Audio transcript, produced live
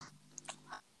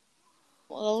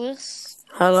Ellis.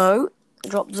 Hello,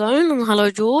 Drop Zone, and hello,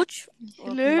 George.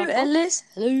 Hello, Ellis.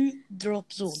 Hello,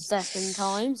 Drop Zone.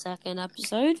 Second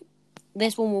episode.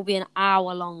 This one will be an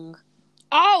hour long.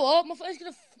 Hour? My phone's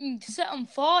gonna set on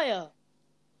fire.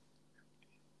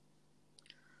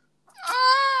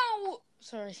 Ow!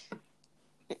 Sorry.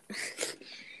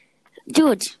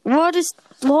 George, why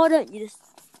don't you just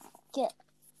get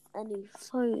a new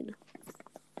phone?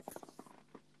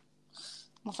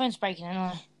 My phone's breaking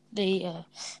anyway. The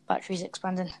battery's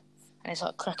expanding, and it's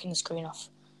like cracking the screen off.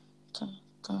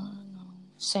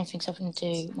 Same thing's happening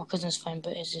to my cousin's phone,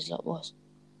 but it's just a lot worse.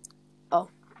 Oh,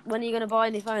 when are you going to buy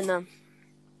a new phone then?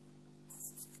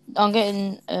 I'm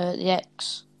getting the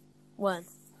X. When?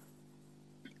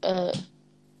 At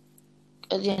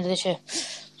the end of this year.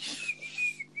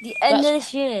 The end of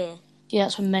this year? Yeah,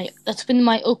 that's been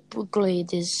my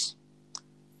upgrade is.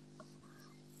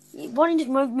 Why don't you just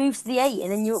move to the 8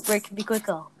 and then your upgrade can be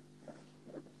quicker?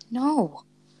 No.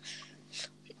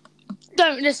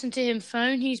 Don't listen to him,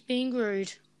 phone. He's being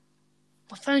rude.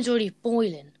 My phone's already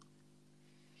boiling.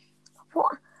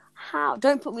 What? How?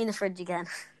 Don't put me in the fridge again.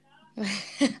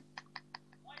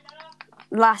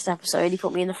 Last episode, you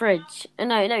put me in the fridge.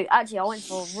 No, actually, I went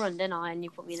for a run, didn't I? And you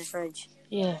put me in the fridge.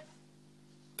 Yeah.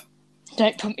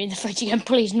 Don't put me in the fridge again,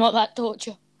 please. Not that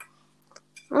torture.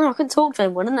 Oh, I couldn't talk to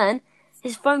anyone, and then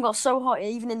his phone got so hot,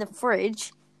 even in the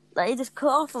fridge, that he just cut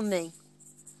off on me.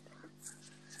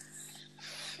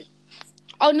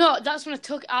 Oh, no, that's when I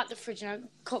took it out the fridge and I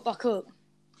cut back up.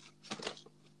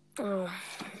 Oh.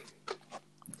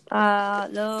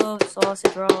 Love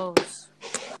sausage rolls.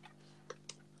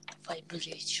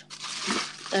 Vibration.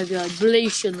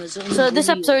 Vibration was unreal. So this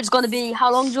episode's going to be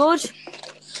how long, George?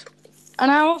 An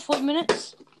hour, 40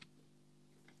 minutes?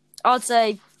 I'd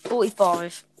say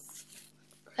 45.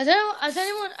 Has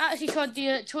anyone actually tried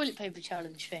the toilet paper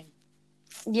challenge thing?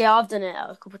 Yeah, I've done it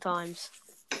a couple of times.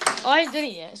 I ain't done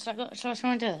it yet, so I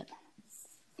try and do it.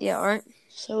 Yeah, alright.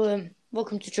 So,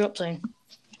 welcome to Drop Zone.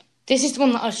 This is the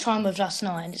one that I was trying with last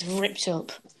night, and it's ripped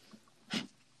up.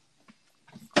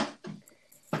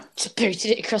 Just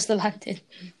booted it across the landing.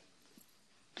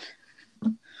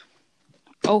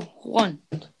 Oh, 1,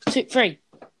 2, 3.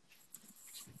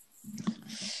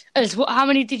 Alice, how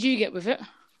many did you get with it?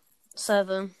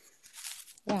 7.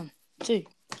 1, 2.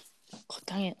 God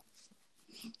dang it.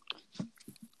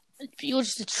 You're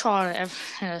just a trial at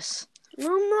everything else. No,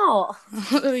 I'm not.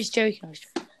 I was joking.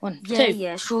 1, 2.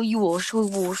 Yeah, sure you are.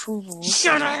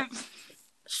 Shut up!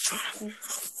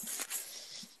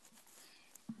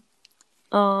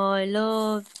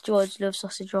 George loves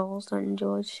sausage rolls, don't you,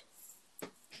 George?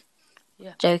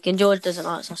 Yeah. Joking. George doesn't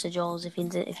like sausage rolls. If you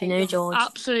know George,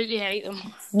 Absolutely hate them.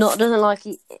 Isn't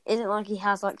like he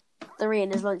has like 3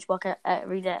 in his lunchbox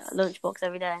every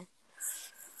day.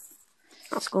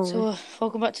 That's cool. So,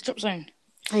 welcome back to Drop Zone.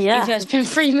 Yeah. It's been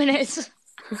 3 minutes.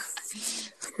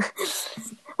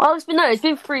 Well, it's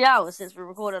been 3 hours since we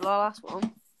recorded our last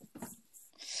one.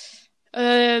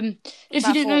 If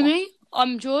you didn't know me,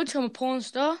 I'm George. I'm a porn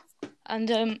star,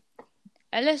 and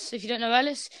Ellis. If you don't know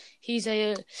Ellis, he's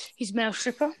a male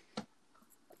stripper.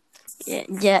 Yeah.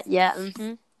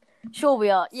 Mhm. Sure we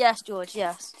are. Yes, George.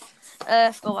 Yes.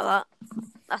 Forgot about that.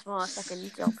 That's my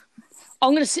second job.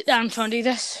 I'm gonna sit down and try and do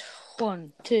this.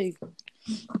 1, 2.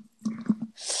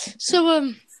 So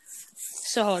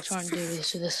I'll try and do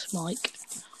this with this mic.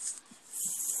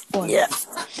 1. Yeah.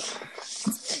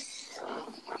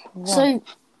 1. So,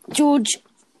 George,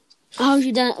 how's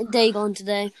your day gone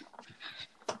today?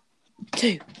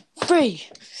 2, 3.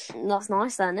 That's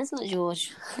nice then, isn't it,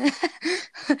 George?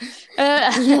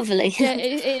 Lovely. Yeah,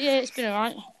 it's been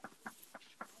alright.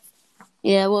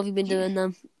 Yeah, what have you been doing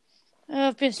then?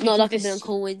 I've been Not like I've been on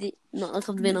call with you. Not like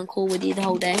I've been on call with you the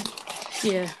whole day.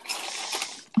 Yeah.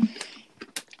 Do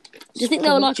you think they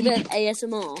would like a bit of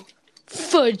ASMR?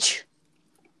 Fudge.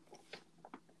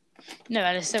 No,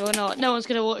 Alice, they will not. No one's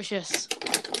gonna watch this.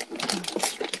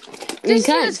 This is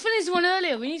as funny as the one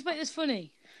earlier. We need to make this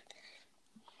funny.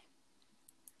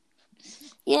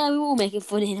 Yeah, we will make it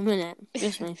funny in a minute.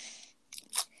 Trust me.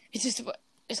 It's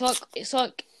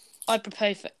like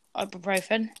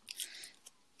ibuprofen.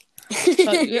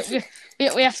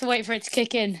 We have to wait for it to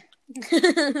kick in.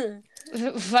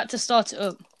 We've had to start it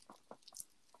up.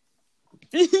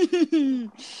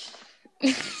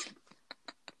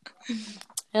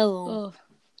 Hello. Oh.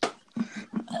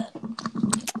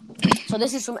 So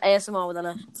this is some ASMR with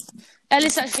Ellis.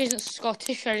 Ellis actually isn't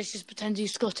Scottish. Ellis just pretends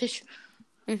he's Scottish.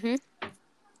 Mhm.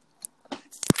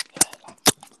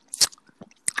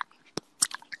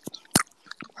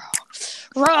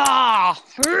 Rah!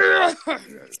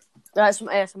 That's some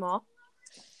ASMR.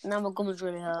 Now my gums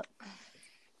really hurt.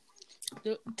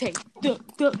 Duct tape.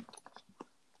 Duct.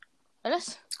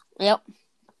 Ellis? Yep.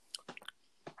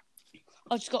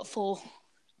 I just got 4.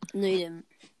 No, you didn't.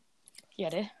 Yeah, I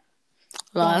did.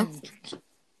 Liar. 1,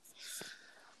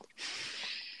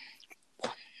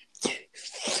 2,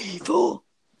 3, 4.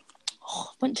 Oh,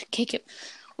 I went to kick it.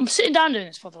 I'm sitting down doing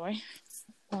this, by the way.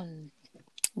 1.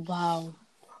 Wow.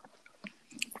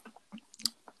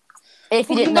 If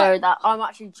you didn't know that, I'm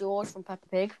actually George from Peppa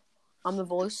Pig. I'm the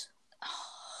voice.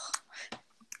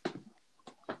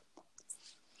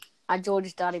 And George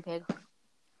is Daddy Pig.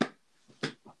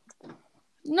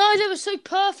 No, they were so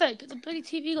perfect, but the bloody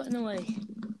TV got in the way.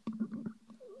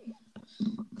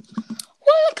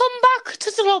 Welcome back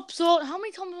to the Lobsort. How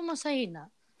many times am I saying that?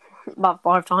 About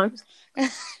 5 times.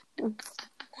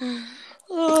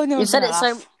 Oh no! You said it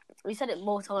so. We said it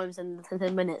more times than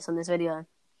 10 minutes on this video.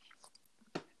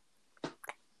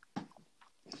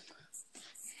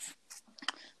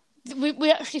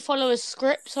 We actually follow a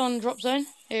script on Drop Zone.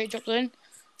 Here at Drop Zone,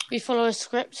 we follow a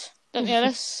script, don't we,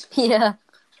 Alice? Yeah.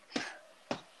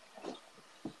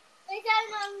 We're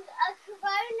going on a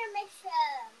Corona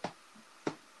mission.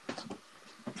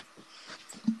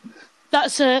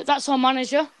 That's our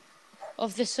manager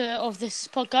of this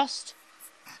podcast.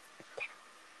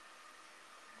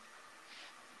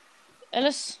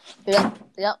 Ellis?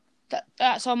 Yep.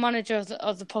 That's our manager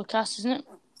of the podcast, isn't it?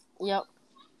 Yep.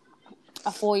 A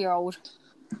 4-year-old.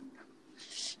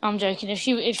 I'm joking. If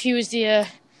she was the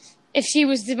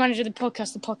manager of the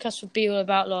podcast would be all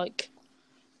about like.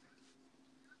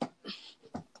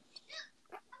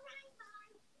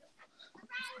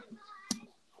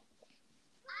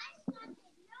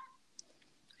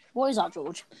 What is that,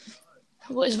 George?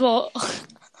 What is what?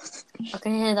 I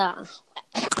can hear that.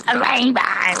 A rainbow.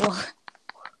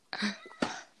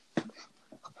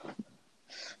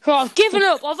 Right, I've given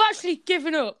up. I've actually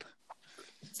given up.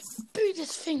 Ooh,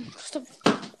 this thing. Stop.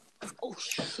 Oh,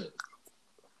 shit.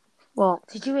 What?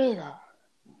 Did you hear that?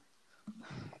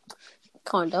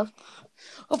 Kind of.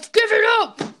 I've given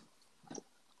up!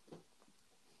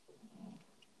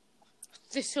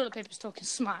 This toilet paper's talking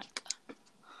smack.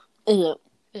 Is it?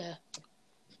 Yeah.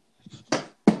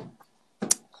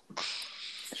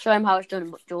 Show him how it's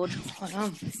done, George. I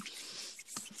know.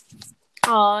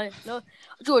 No.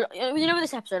 George, you know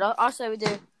this episode, I say we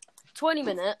do 20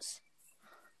 minutes,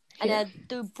 and then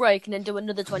do a break, and then do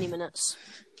another 20 minutes.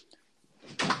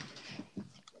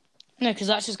 No, because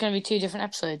that's just going to be 2 different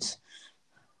episodes.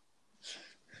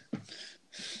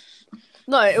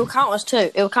 No, it will count as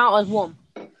 2. It will count as 1.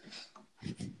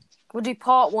 We'll do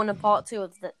part 1 and part 2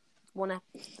 of the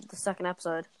second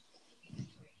episode.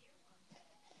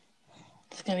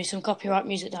 There's going to be some copyright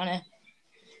music down here.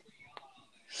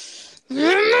 I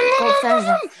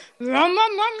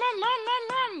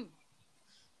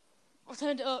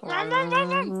turned it up.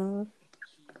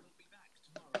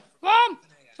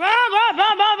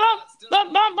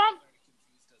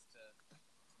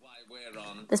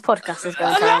 This podcast is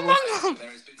going terrible.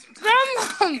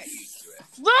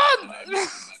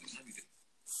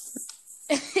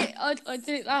 I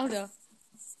did it louder.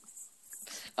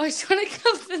 I was trying to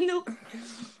cover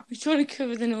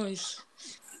the noise.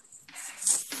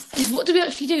 What did we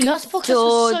actually do? Last podcast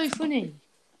was so funny.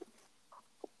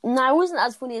 No, it wasn't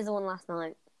as funny as the one last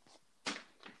night.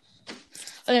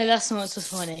 Oh no, last night was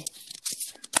funny.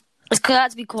 It's because I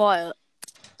had to be quiet.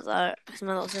 So, my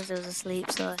little sister was asleep,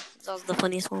 so that was the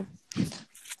funniest one.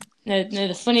 No,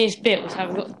 the funniest bit was how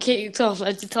we got kicked off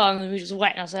loads of time and we were just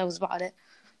wetting ourselves about it.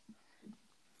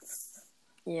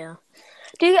 Yeah.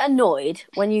 Do you get annoyed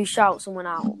when you shout someone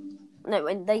out? No,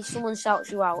 when someone shouts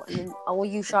you out, and then, or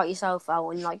you shout yourself out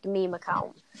on like a meme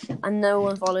account, and no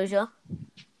one follows you?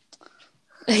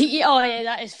 Yeah,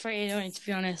 that is pretty annoying, to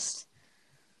be honest.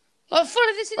 Like,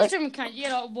 follow this Instagram account, you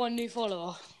get like 1 new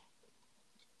follower.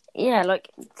 Yeah, like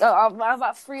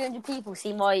about 300 people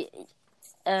see my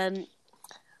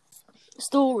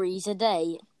stories a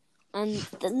day, and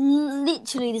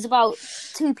literally there's about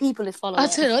 2 people who follow. I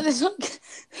don't know.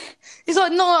 It's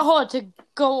like not that hard to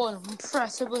go on and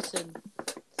press a button.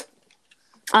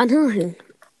 I know.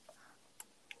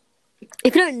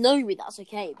 If you don't know me, that's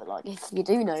okay. But like, if you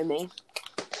do know me,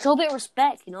 show a bit of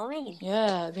respect. You know what I mean?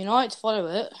 Yeah, it'd be nice to follow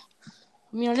it.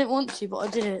 I mean, I didn't want to, but I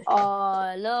did it.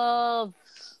 I love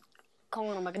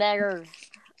Conor McGregor.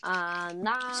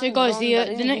 So guys,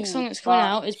 the next song that's coming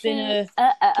out has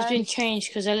been changed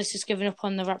because Ellis has given up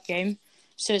on the rap game.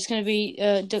 So it's going to be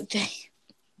Duct Tape.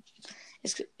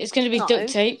 It's going to be Duct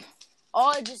Tape.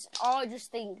 I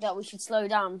just think that we should slow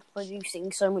down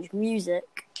producing so much music.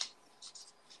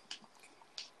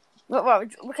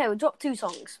 Right, okay, we'll drop 2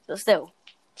 songs, but still.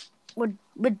 we're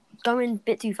going a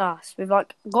bit too fast. We've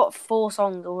got 4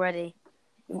 songs already.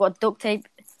 We've got Duct Tape,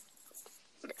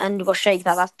 and we've got Shake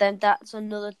That.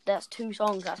 That's 2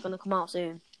 songs that's gonna come out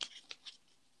soon.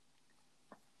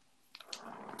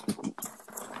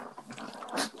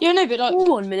 Yeah, no, but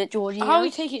 1 minute, Georgie. How we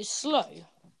take it slow?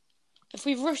 If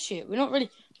we rush it, we're not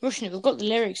really rushing it. We've got the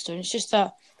lyrics done. It's just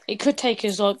that it could take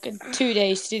us 2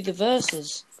 days to do the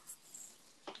verses.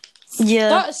 Yeah.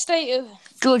 That state of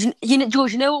George, you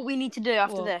know what we need to do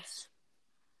after this?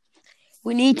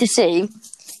 We need to see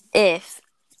if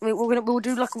we'll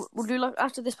do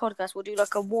after this podcast. We'll do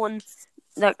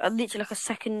literally a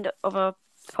second of a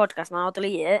podcast, and I'll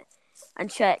delete it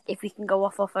and check if we can go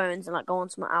off our phones and go on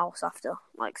something else after,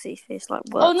 see if it's works.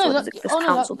 Cancelled the episode.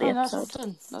 That's what I've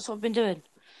done. That's what I've been doing.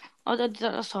 I did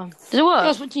that last time. Does it work? I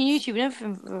was watching YouTube and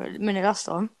everything for a minute last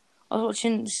time. I was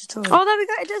watching this tutorial. Oh, there we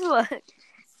go. It does work.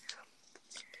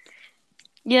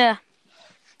 Yeah.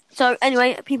 So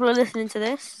anyway, people are listening to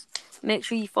this. Make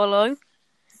sure you follow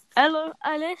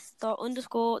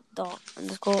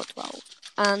Ellis._._12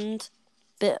 and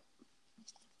bit_boom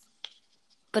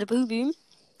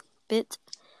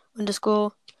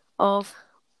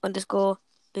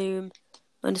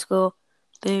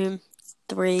bit_of_boom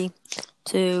 3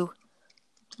 2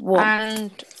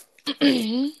 1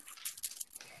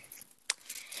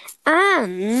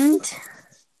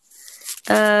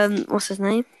 and what's his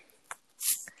name?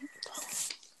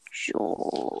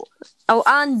 George. Oh,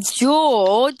 and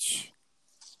George.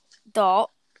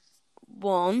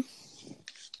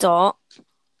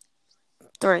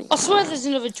 .1.3. I swear there's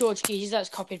another George Keys that's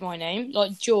copied my name,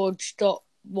 like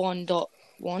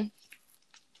George.1.1.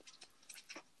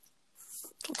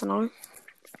 I don't know.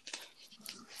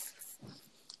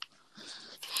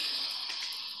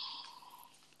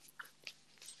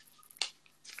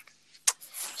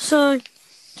 So,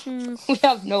 we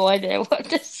have no idea what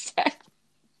to say.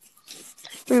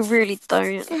 We really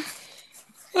don't.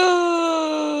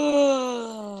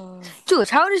 George,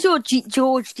 how does your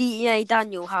George DEA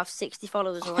Daniel have 60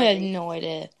 followers already? I have no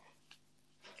idea.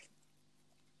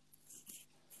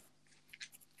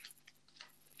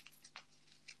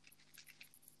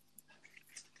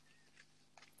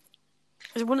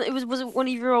 Was it one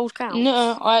of your old accounts?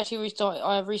 No, I actually restarted.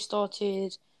 I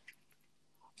restarted.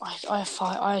 I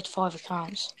had 5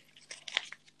 accounts.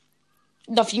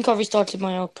 I think I restarted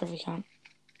my old Priv account.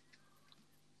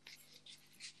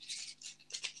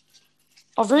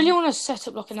 I really want to set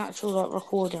up an actual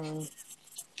recording room.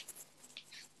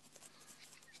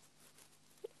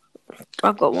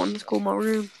 I've got one. It's called my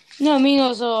room. No, I mean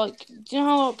do you know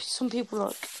how some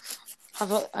people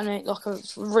have a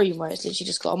room where it's literally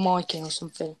just got a mic in or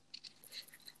something?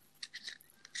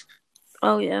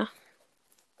 Oh yeah.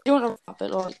 Do you want to wrap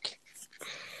it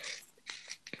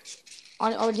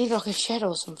I would need a shed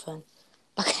or something,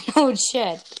 an old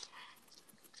shed.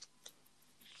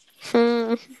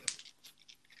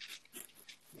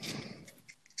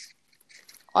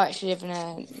 I actually live in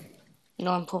a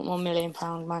 £9.1 million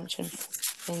mansion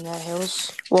in the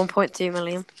hills. 1.2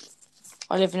 million.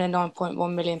 I live in a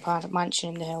 £9.1 million mansion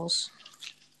in the hills.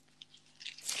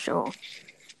 Sure.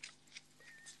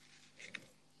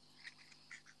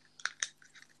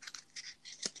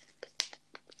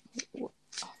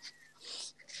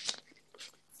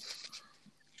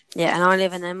 Yeah, and I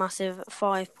live in a massive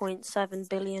 £5.7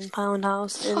 billion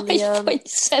house in the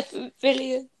 £5.7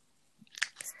 billion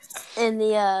in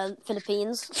the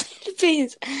Philippines.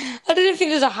 Philippines. I don't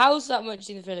think there's a house that much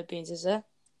in the Philippines, is there?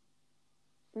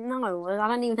 No, I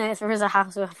don't even know if there is a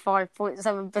house with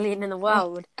 5.7 billion in the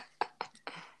world.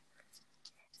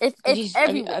 Have you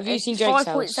seen Drake's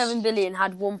 5.7 billion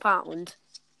had £1,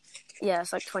 yeah,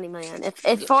 it's 20 million. If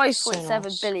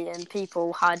 5.7 billion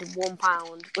people had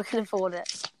 £1, we can afford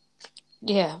it.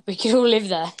 Yeah, we could all live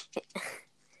there.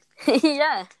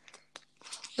 Yeah.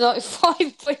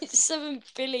 5.7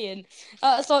 billion.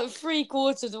 That's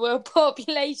 3/4 of the world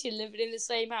population living in the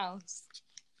same house.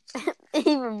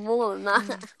 Even more than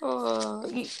that. Oh.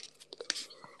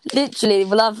 Literally,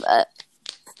 we'll have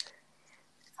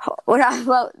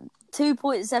about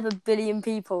 2.7 billion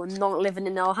people not living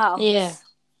in our house. Yeah.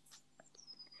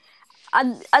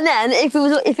 And then if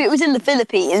it was in the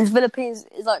Philippines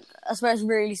is I swear it's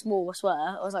really small. I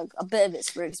swear, it was a bit of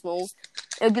it's really small.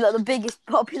 It would be the biggest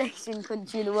population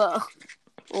country in the world,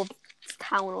 or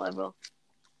town or whatever.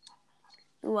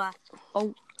 Wow.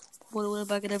 Oh, what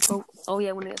am I gonna vote? Oh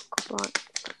yeah, I want to get copyright.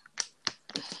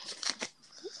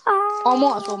 I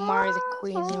might as well marry the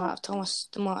Queen the amount of time I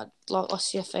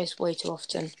see her face way too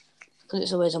often because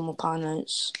it's always on my pound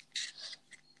notes.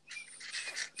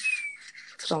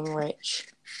 Because I'm rich.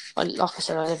 Like I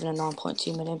said, I live in a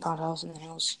 £9.2 million house in the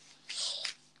hills.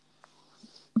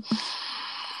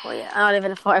 Well, yeah, I live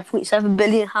in a 5.7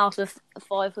 billion house with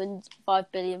 5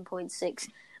 billion.6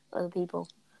 other people.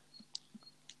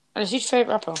 And who's your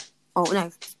favourite rapper? Oh,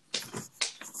 no.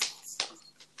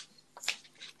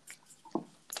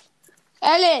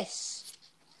 Ellis!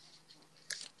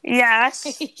 Yes.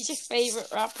 Who's your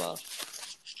favourite rapper?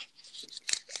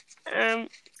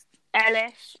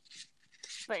 Ellis.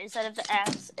 But instead of the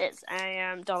S, it's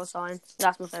a dollar sign.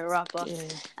 That's my favourite rapper. Yeah.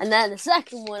 And then the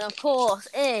second one, of course,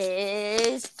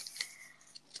 is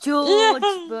George.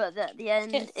 But at the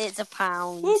end, it's a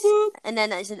pound. Whoop, whoop. And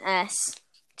then it's an S.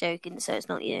 Joking, so it's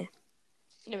not you.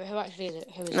 No, but who actually is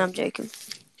it? Who is No, it? I'm joking.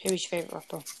 Who is your favourite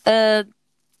rapper? I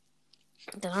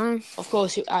don't know. Of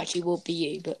course, it actually will be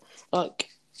you, but, like...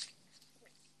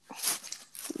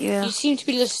 Yeah. You seem to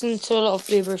be listening to a lot of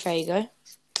Blueberry Faygo.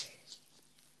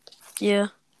 Yeah.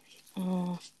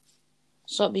 So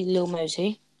that'd be Lil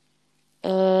Mosey.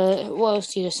 What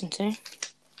else do you listen to?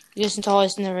 You listen to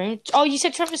Highest in the Room. Oh, you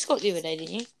said Travis Scott the other day,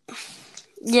 didn't you?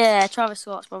 Yeah, Travis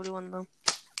Scott's probably one of them.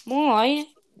 Why?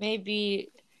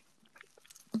 Maybe...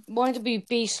 Wanting to be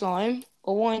B-Slime,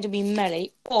 or wanting to be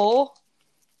Melly, or...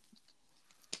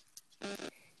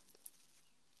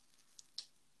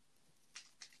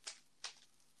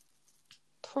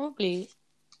 Probably...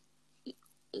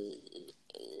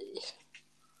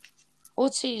 I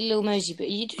would say Lil Mosey, but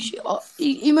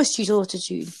you must use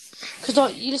autotune. Because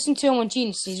like, you listen to him on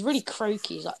Genius, he's really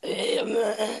croaky. He's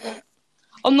like...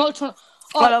 I'm not trying to...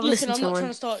 Well, listen, I'm to not him. trying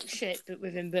to start shit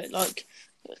with him, but like...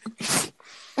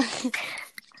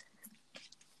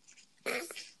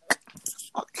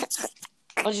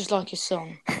 I just like his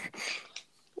song.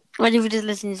 Imagine if we just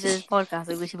listened to this podcast,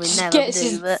 which we never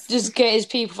do, but... Just get his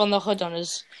people from the hood on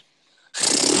us.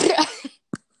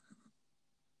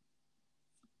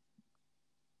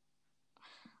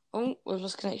 Oh, we've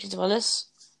lost connection to Alice.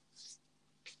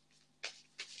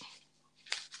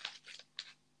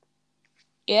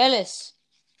 Yeah, Alice.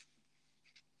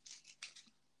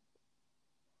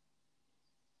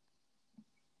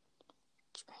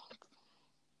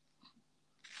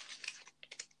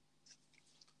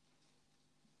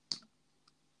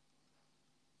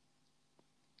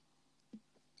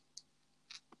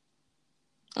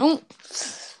 Oh,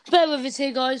 bear with us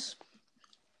here, guys.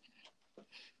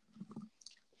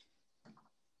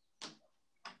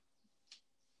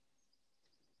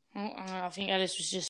 Oh, I think Alice was just